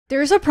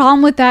There's a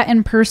problem with that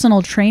in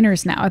personal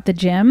trainers now at the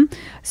gym.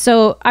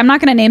 So I'm not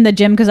going to name the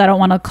gym because I don't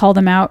want to call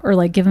them out or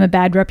like give them a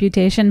bad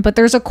reputation, but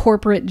there's a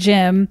corporate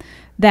gym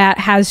that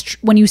has,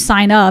 when you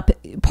sign up,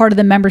 part of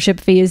the membership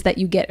fee is that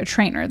you get a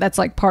trainer. That's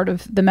like part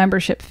of the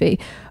membership fee.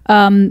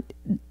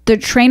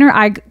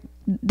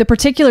 The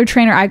particular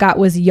trainer I got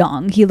was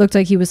young. He looked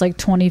like he was like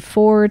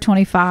 24,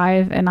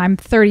 25, and I'm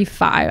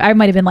 35. I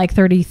might have been like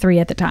 33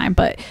 at the time,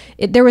 but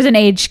there was an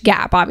age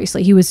gap,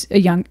 obviously. He was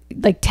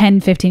like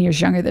 10, 15 years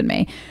younger than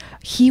me.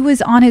 He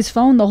was on his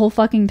phone the whole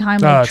fucking time,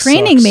 like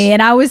training me.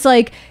 And I was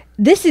like,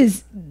 this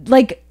is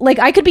like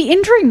I could be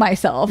injuring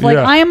myself. Like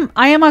I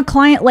am a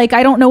client. Like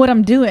I don't know what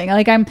I'm doing.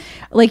 Like I'm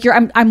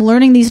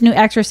learning these new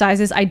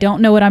exercises. I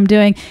don't know what I'm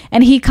doing.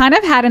 And he kind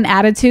of had an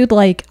attitude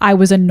like I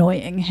was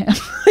annoying him.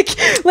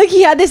 like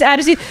he had this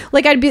attitude.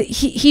 Like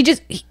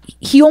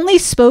he only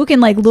spoke in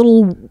like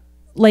little,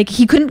 like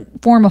he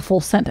couldn't form a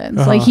full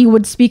sentence. Like he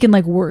would speak in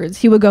like words.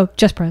 He would go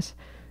chest press.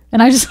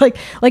 And I just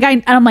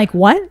I'm like,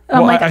 what?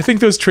 I think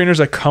those trainers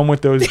that come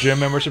with those gym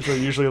memberships are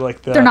usually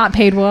like they're not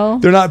paid well.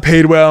 They're not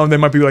paid well, and they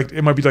might be like,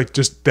 it might be like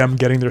just them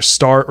getting their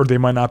start, or they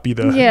might not be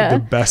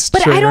the best.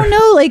 But trainer. I don't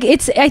know. Like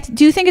I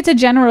do think it's a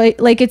general,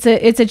 like it's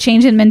a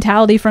change in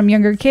mentality from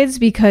younger kids,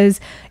 because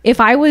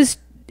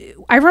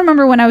I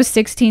remember when I was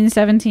 16,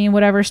 17,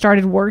 whatever,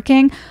 started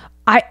working.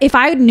 If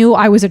I knew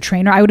I was a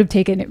trainer, I would have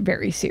taken it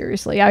very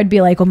seriously. I would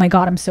be like, oh my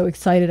God, I'm so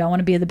excited. I want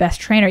to be the best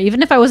trainer.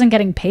 Even if I wasn't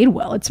getting paid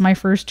well, it's my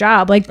first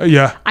job. Like,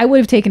 I would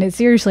have taken it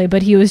seriously,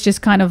 but he was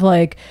just kind of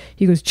like,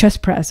 he goes,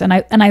 chest press. And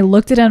I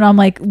looked at him and I'm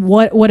like,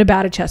 what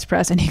about a chest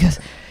press? And he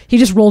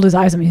just rolled his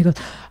eyes at me. He goes,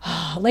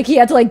 oh, like he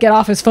had to like get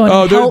off his phone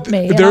and help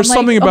me. There's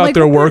something about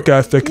their work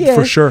ethic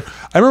for sure.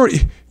 I remember,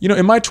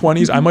 in my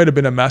 20s, I might have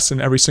been a mess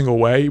in every single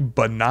way,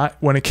 but not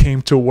when it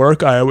came to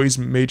work. I always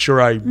made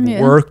sure I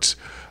worked.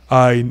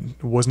 I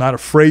was not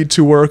afraid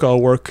to work. I'll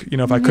work,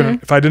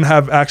 if I didn't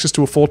have access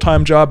to a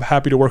full-time job,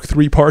 happy to work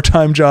 3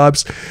 part-time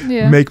jobs,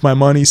 make my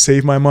money,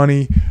 save my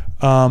money.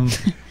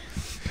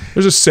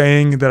 There's a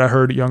saying that I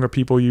heard younger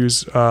people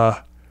use,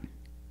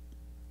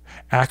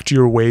 act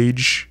your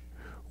wage,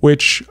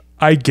 which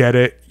I get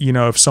it.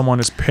 If someone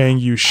is paying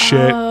you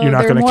shit, you're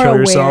not going to kill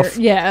yourself.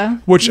 Yeah.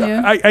 Which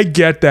I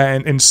get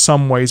that in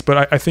some ways,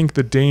 but I think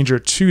the danger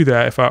to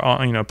that, if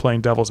I,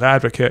 playing devil's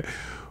advocate,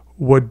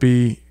 would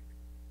be,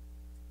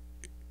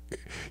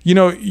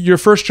 your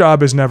first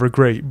job is never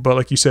great, but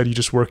like you said, you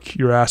just work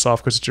your ass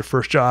off because it's your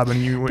first job,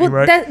 and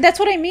right? That's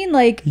what I mean.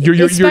 Like,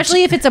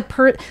 especially if it's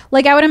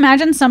like I would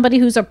imagine somebody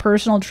who's a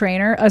personal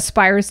trainer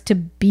aspires to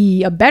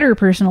be a better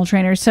personal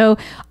trainer. So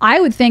I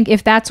would think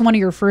if that's one of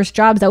your first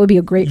jobs, that would be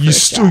a great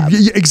first job.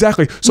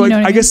 Exactly. So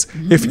I guess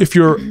if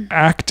you're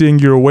acting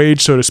your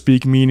wage, so to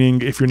speak,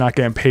 meaning if you're not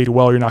getting paid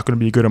well, you're not going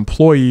to be a good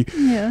employee.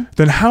 Yeah.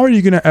 Then how are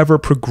you going to ever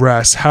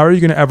progress? How are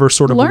you going to ever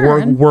sort of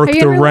work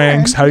the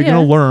ranks? How are you going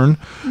to learn?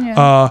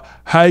 Yeah.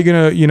 How are you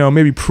gonna,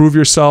 maybe prove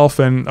yourself?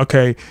 And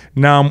okay,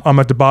 now I'm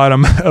at the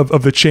bottom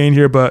of the chain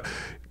here, but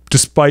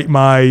despite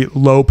my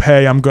low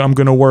pay, I'm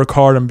gonna work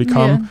hard and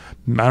become,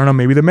 I don't know,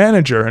 maybe the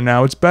manager. And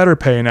now it's better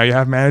pay. And now you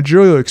have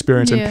managerial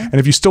experience. And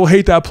if you still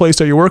hate that place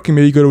that you're working,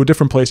 maybe you go to a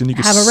different place and you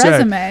can have a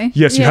resume.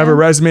 Yes, you have a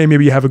resume.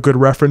 Maybe you have a good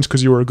reference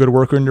because you were a good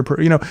worker in your,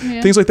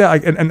 things like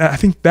that. And I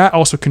think that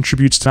also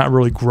contributes to not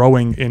really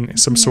growing in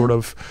some sort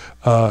of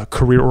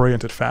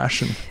career-oriented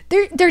fashion.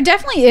 There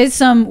definitely is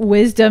some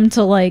wisdom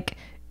to like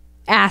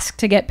ask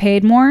to get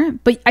paid more,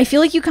 but I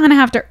feel like you kind of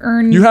have to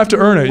earn. You have to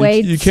earn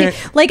it. You can't.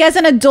 Like as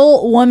an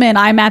adult woman,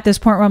 I'm at this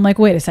point where I'm like,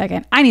 wait a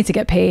second, I need to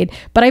get paid.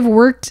 But I've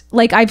worked,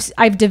 like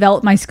I've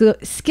developed my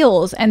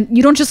skills, and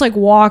you don't just like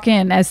walk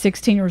in as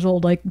 16 years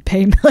old like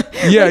pay me.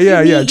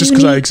 Just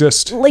because I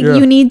exist. Like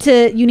you need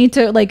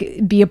to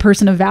like be a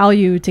person of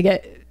value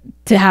to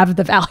have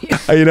the value.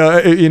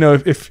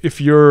 If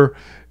you're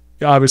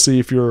obviously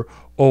if you're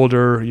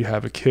older, you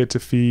have a kid to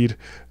feed,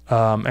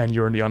 and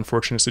you're in the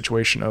unfortunate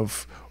situation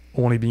of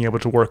only being able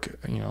to work,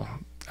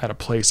 at a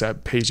place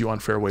that pays you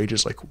unfair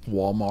wages like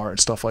Walmart and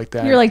stuff like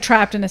that. You're like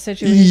trapped in a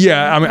situation.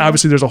 Yeah. I mean,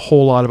 obviously there's a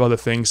whole lot of other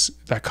things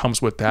that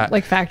comes with that.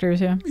 Like factors.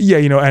 Yeah. Yeah.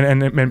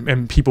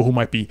 And people who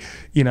might be,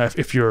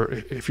 if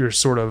you're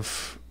sort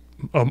of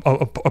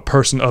a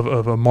person of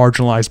a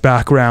marginalized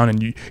background,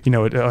 and you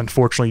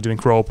unfortunately you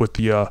didn't grow up with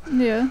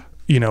the,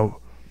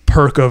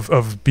 perk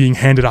of being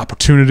handed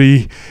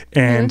opportunity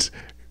and,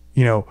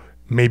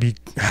 maybe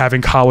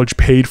having college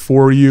paid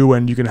for you,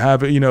 and you can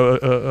have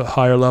a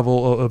higher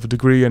level of a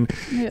degree, and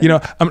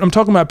I'm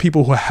talking about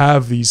people who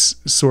have these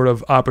sort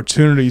of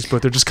opportunities,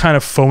 but they're just kind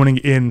of phoning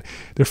in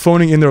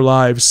their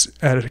lives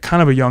at a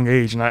kind of a young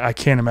age, and I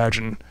can't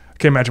imagine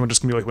what it's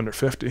gonna be like when they're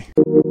 50.